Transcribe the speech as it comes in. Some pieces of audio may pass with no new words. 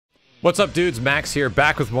What's up, dudes? Max here,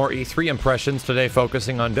 back with more E3 impressions, today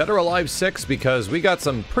focusing on Dead or Alive 6 because we got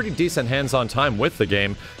some pretty decent hands-on time with the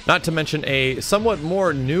game, not to mention a somewhat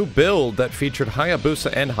more new build that featured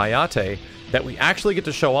Hayabusa and Hayate that we actually get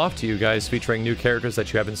to show off to you guys, featuring new characters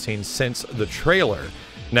that you haven't seen since the trailer.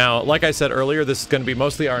 Now, like I said earlier, this is going to be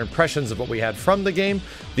mostly our impressions of what we had from the game.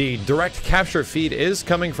 The direct capture feed is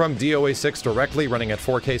coming from DOA 6 directly, running at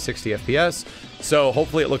 4K 60 FPS, so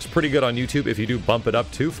hopefully it looks pretty good on YouTube if you do bump it up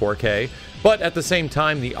to 4K. But at the same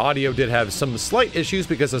time, the audio did have some slight issues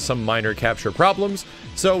because of some minor capture problems,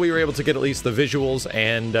 so we were able to get at least the visuals,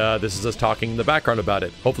 and this is us talking in the background about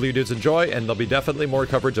it. Hopefully you dudes enjoy, and there'll be definitely more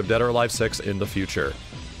coverage of Dead or Alive 6 in the future.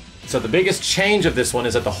 So the biggest change of this one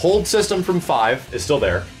is that the hold system from 5 is still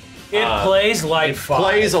there. It plays like 5.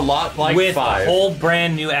 Plays a lot like 5. With a whole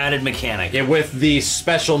brand new added mechanic. Yeah, with the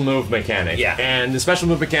special move mechanic. Yeah. And the special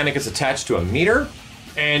move mechanic is attached to a meter.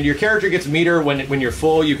 And your character gets meter when you're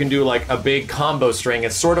full. You can do like a big combo string.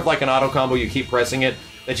 It's sort of like an auto combo. You keep pressing it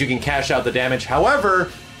that you can cash out the damage.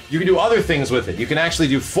 However, you can do other things with it. You can actually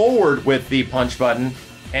do forward with the punch button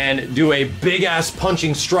and do a big-ass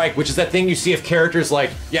punching strike, which is that thing you see of characters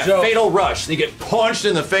like, Fatal Rush. They get punched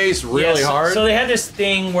in the face really hard. So they had this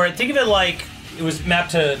thing where, think of it like, it was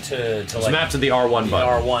mapped to like... mapped to the R1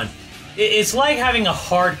 button. R1. It's like having a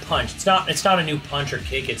hard punch. It's not a new punch or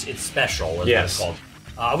kick, it's special, is what it's called.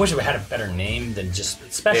 I wish it had a better name than just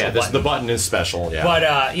it's special. Yeah, the button is special, yeah.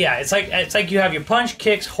 But, yeah, it's like you have your punch,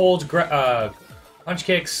 kicks, holds, punch,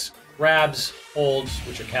 kicks, grabs, holds,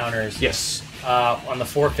 which are counters. Yes. On the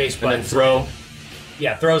 4-face button. And then throw.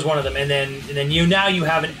 Yeah, throws one of them, and then you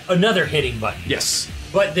have another hitting button. Yes.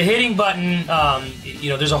 But the hitting button,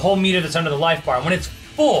 there's a whole meter that's under the life bar. And when it's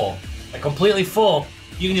full, like completely full,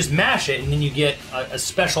 you can just mash it, and then you get a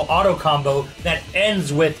special auto combo that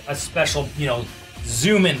ends with a special,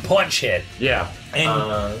 zoom in punch hit. Yeah.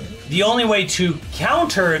 And the only way to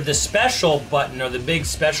counter the special button or the big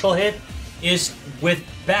special hit is with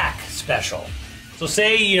back special. So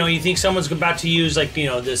say, you think someone's about to use, like,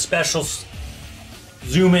 the special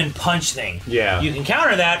zoom-in punch thing. Yeah. You can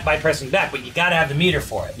counter that by pressing back, but you gotta have the meter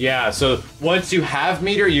for it. Yeah, so once you have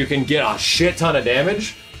meter, you can get a shit ton of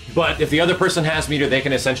damage, but if the other person has meter, they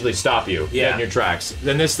can essentially stop you in your tracks.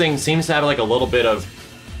 Then this thing seems to have, like, a little bit of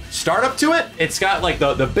startup to it. It's got, like,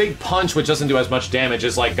 the big punch, which doesn't do as much damage,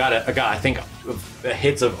 is, like, got I think,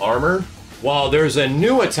 hits of armor. While there's a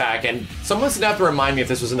new attack, and someone's gonna have to remind me if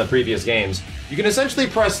this was in the previous games, you can essentially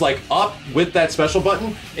press like up with that special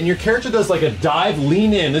button, and your character does like a dive,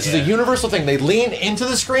 lean in. This is a universal thing. They lean into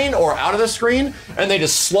the screen or out of the screen, and they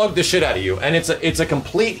just slug the shit out of you. And it's a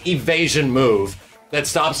complete evasion move that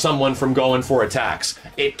stops someone from going for attacks.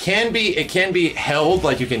 It can be held,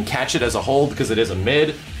 like you can catch it as a hold because it is a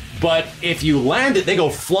mid. But if you land it, they go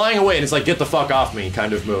flying away, and it's like, get the fuck off me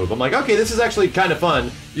kind of move. I'm like, okay, this is actually kind of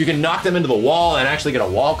fun. You can knock them into the wall and actually get a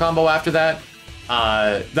wall combo after that.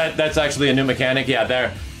 That's actually a new mechanic.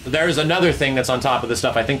 Yeah, there's another thing that's on top of this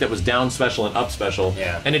stuff, I think, that was down special and up special.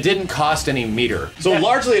 Yeah. And it didn't cost any meter. So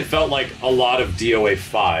largely it felt like a lot of DOA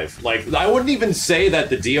 5. Like, I wouldn't even say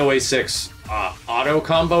that the DOA 6 auto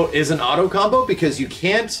combo is an auto combo, because you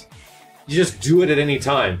just do it at any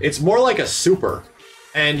time. It's more like a super.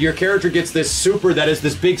 And your character gets this super that is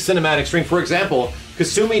this big cinematic string. For example,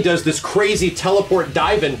 Kasumi does this crazy teleport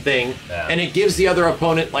dive-in thing, and it gives the other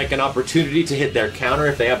opponent like an opportunity to hit their counter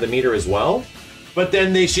if they have the meter as well. But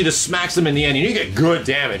then she just smacks them in the end, and you get good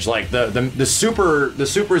damage. Like the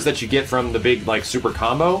supers that you get from the big like super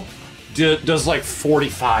combo does like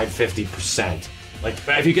 45–50%. Like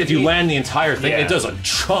if you land the entire thing, it does a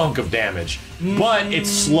chunk of damage. But it's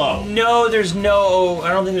slow. No, I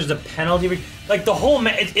don't think there's a penalty. Like the whole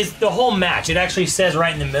it's the whole match. It actually says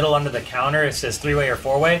right in the middle under the counter, it says 3-way or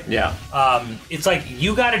 4-way. Yeah. It's like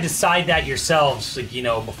you got to decide that yourselves, like,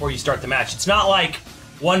 before you start the match. It's not like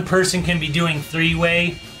one person can be doing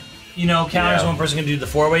 3-way, counters, one person can do the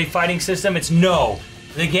 4-way fighting system. It's no.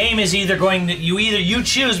 The game is either you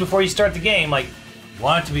choose before you start the game, like,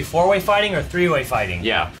 want it to be 4-way fighting or 3-way fighting.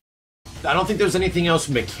 Yeah. I don't think there's anything else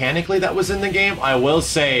mechanically that was in the game. I will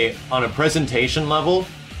say, on a presentation level,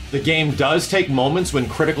 the game does take moments when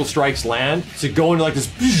critical strikes land to go into like this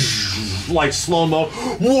like slow-mo,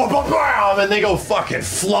 and they go fucking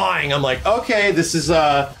flying. I'm like, okay, this is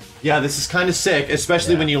this is kind of sick,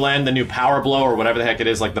 especially when you land the new power blow or whatever the heck it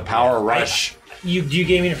is, like the power rush. Do you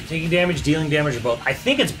gain meter for taking damage, dealing damage, or both? I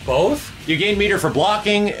think it's both. You gain meter for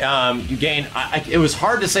blocking. You gain. It was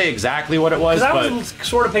hard to say exactly what it was, but I was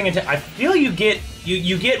sort of paying attention. I feel you get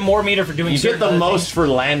more meter for doing. You get the most for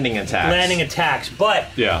landing attacks. Landing attacks, but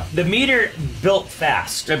the meter built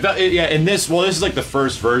fast. Yeah, in this, well, this is like the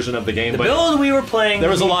first version of the game. The but build we were playing, there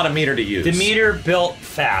was a lot of meter to use. The meter built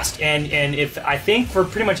fast, and if I think for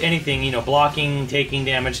pretty much anything, you know, blocking, taking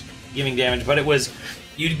damage, giving damage, but it was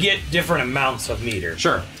you'd get different amounts of meter.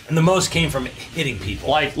 Sure. And the most came from hitting people.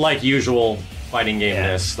 Like usual fighting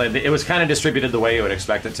game-ness. Like, it was kind of distributed the way you would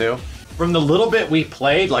expect it to. From the little bit we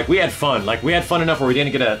played, like, we had fun. Like, we had fun enough where we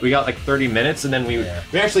didn't get we got like 30 minutes, and then we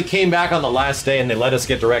actually came back on the last day, and they let us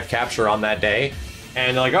get direct capture on that day.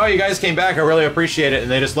 And they're like, oh, you guys came back, I really appreciate it.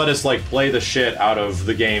 And they just let us, like, play the shit out of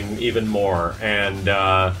the game even more. And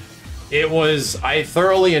I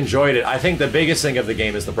thoroughly enjoyed it. I think the biggest thing of the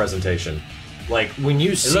game is the presentation. Like, when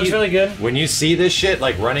you see... It looks really good. When you see this shit,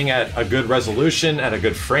 like, running at a good resolution, at a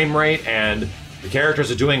good frame rate, and the characters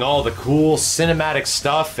are doing all the cool cinematic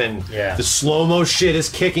stuff, and the slow-mo shit is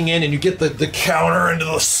kicking in, and you get the counter into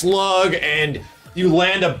the slug, and you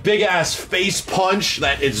land a big-ass face punch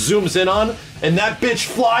that it zooms in on, and that bitch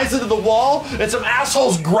flies into the wall, and some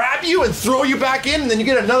assholes grab you and throw you back in, and then you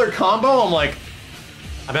get another combo. I'm like,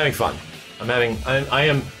 I'm having fun. I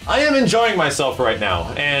am enjoying myself right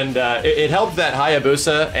now, and it helped that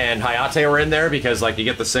Hayabusa and Hayate were in there because, like, you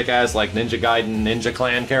get the sick-ass, like, Ninja Gaiden, Ninja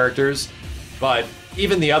Clan characters, but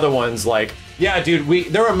even the other ones, like, yeah, dude,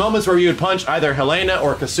 there were moments where you would punch either Helena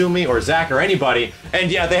or Kasumi or Zack or anybody, and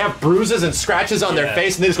yeah, they have bruises and scratches on their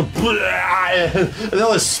face, and they just go, and then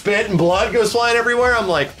all this spit and blood goes flying everywhere. I'm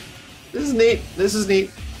like, this is neat. This is neat.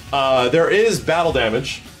 There is battle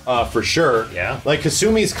damage. For sure. Yeah. Like,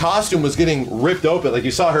 Kasumi's costume was getting ripped open. Like,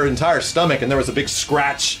 you saw her entire stomach, and there was a big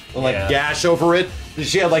scratch, like, gash over it.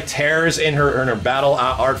 She had, like, tears in her battle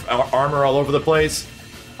armor all over the place.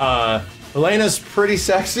 Helena's pretty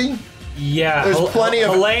sexy. Yeah. There's plenty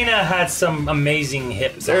of... Helena had some amazing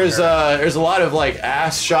hips. There's a lot of, like,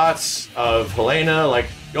 ass shots of Helena. Like,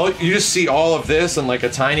 you just see all of this and, like, a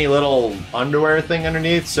tiny little underwear thing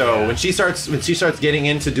underneath. So when she starts getting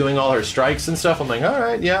into doing all her strikes and stuff, I'm like, all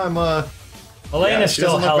right, yeah, I'm Helena's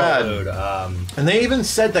still hella load. And they even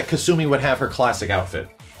said that Kasumi would have her classic outfit.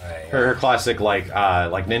 Her classic, like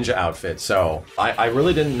ninja outfit. So I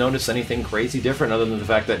really didn't notice anything crazy different other than the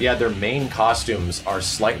fact that, yeah, their main costumes are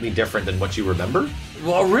slightly different than what you remember.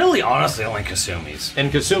 Well, really, honestly, only Kasumi's.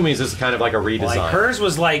 And Kasumi's is kind of like a redesign. Like, hers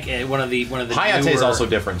was like one of the Hayate's also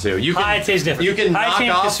different too. Hayate's different. You can knock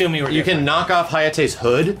off Kasumi you can knock off Hayate's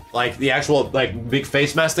hood, like the actual like big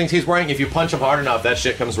face mask things he's wearing. If you punch him hard enough, that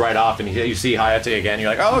shit comes right off, and you see Hayate again. You're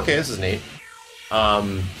like, oh, okay, this is neat.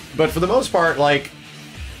 But for the most part, like,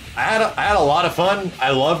 I had a lot of fun. I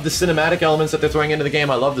love the cinematic elements that they're throwing into the game.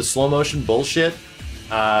 I love the slow motion bullshit,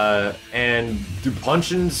 and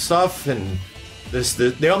punching stuff and.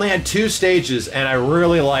 They only had 2 stages, and I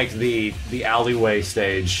really liked the alleyway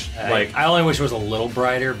stage. Like, I only wish it was a little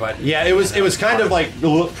brighter, but yeah, it was kind of like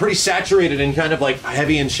pretty saturated and kind of like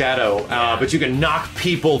heavy in shadow. But you can knock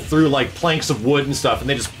people through like planks of wood and stuff, and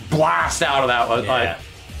they just blast out of that. Yeah.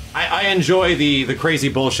 I enjoy the crazy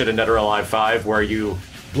bullshit in Dead or Alive 5 where you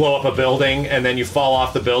blow up a building and then you fall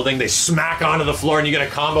off the building, they smack onto the floor, and you get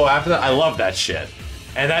a combo after that. I love that shit.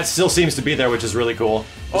 And that still seems to be there, which is really cool.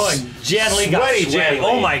 Oh, and Jan Lee got sweaty.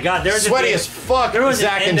 Oh my god, there was sweaty as fuck. There was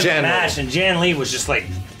Zack an end and Jan of match, and Jan Lee was just like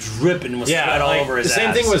dripping with sweat all over his ass. The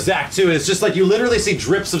same thing with Zack too. It's just like you literally see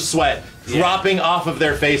drips of sweat dropping off of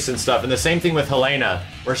their face and stuff. And the same thing with Helena,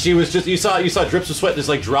 where she was just you saw drips of sweat just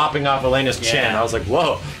like dropping off Helena's chin. I was like,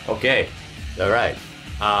 whoa, okay, all right.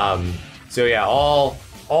 So yeah, all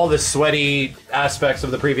the sweaty aspects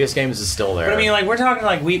of the previous games is still there. But I mean, like, we're talking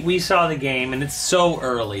like we saw the game, and it's so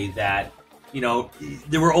early that, you know,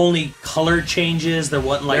 there were only color changes. There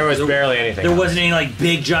wasn't like barely anything. There wasn't any like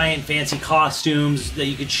big giant fancy costumes that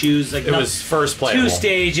you could choose. Like, it was first playable. 2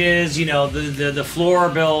 stages. You know, the floor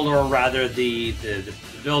build, or rather the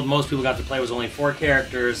build most people got to play was only 4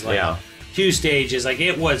 characters. Like, 2 stages. Like,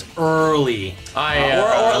 it was early. Or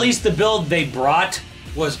at least the build they brought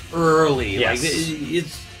was early. Yes.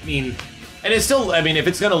 Like, and it's still, I mean, if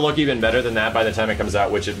it's going to look even better than that by the time it comes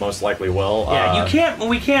out, which it most likely will. Yeah,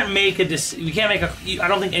 we can't make I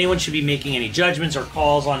don't think anyone should be making any judgments or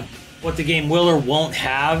calls on what the game will or won't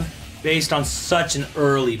have based on such an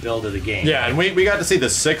early build of the game. Yeah, and we got to see the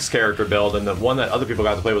 6-character build, and the one that other people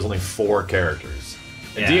got to play was only 4 characters.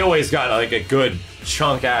 And DOA's got like a good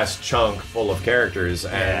chunk full of characters,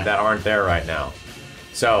 and that aren't there right now.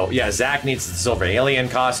 So, yeah, Zack needs the silver alien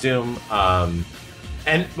costume.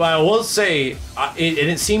 And I will say,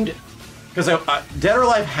 it seemed... Because Dead or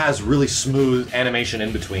Alive has really smooth animation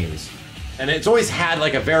in-betweens. And it's always had,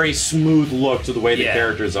 like, a very smooth look to the way the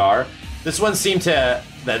characters are. This one seemed to...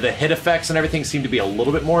 The hit effects and everything seemed to be a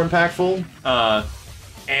little bit more impactful.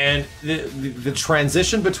 And the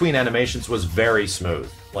transition between animations was very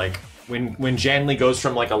smooth. Like when Janley goes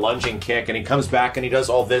from like a lunging kick and he comes back and he does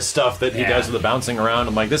all this stuff that he does with the bouncing around,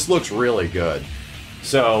 I'm like, this looks really good.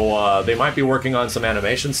 So they might be working on some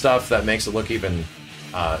animation stuff that makes it look even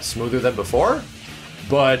smoother than before.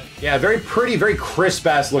 But yeah, very pretty, very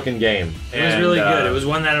crisp-ass looking game. It was really good. It was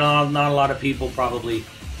one that not a lot of people probably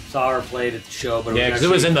saw or played at the show. But yeah, because it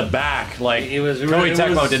was in the back. Like Koei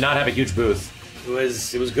Tecmo did not have a huge booth.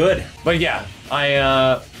 It was good. But yeah,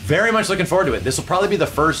 I very much looking forward to it. This will probably be the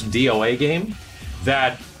first DOA game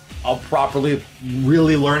that I'll properly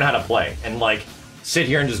really learn how to play and like sit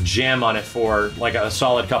here and just jam on it for like a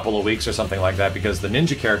solid couple of weeks or something like that, because the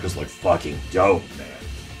ninja characters look fucking dope, man.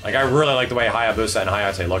 Like I really like the way Hayabusa and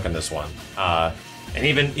Hayate look in this one. And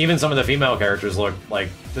even some of the female characters look like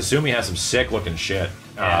Tasumi has some sick looking shit.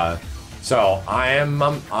 Yeah. So I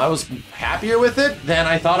was happier with it than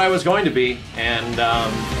I thought I was going to be, and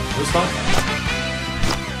it was fun.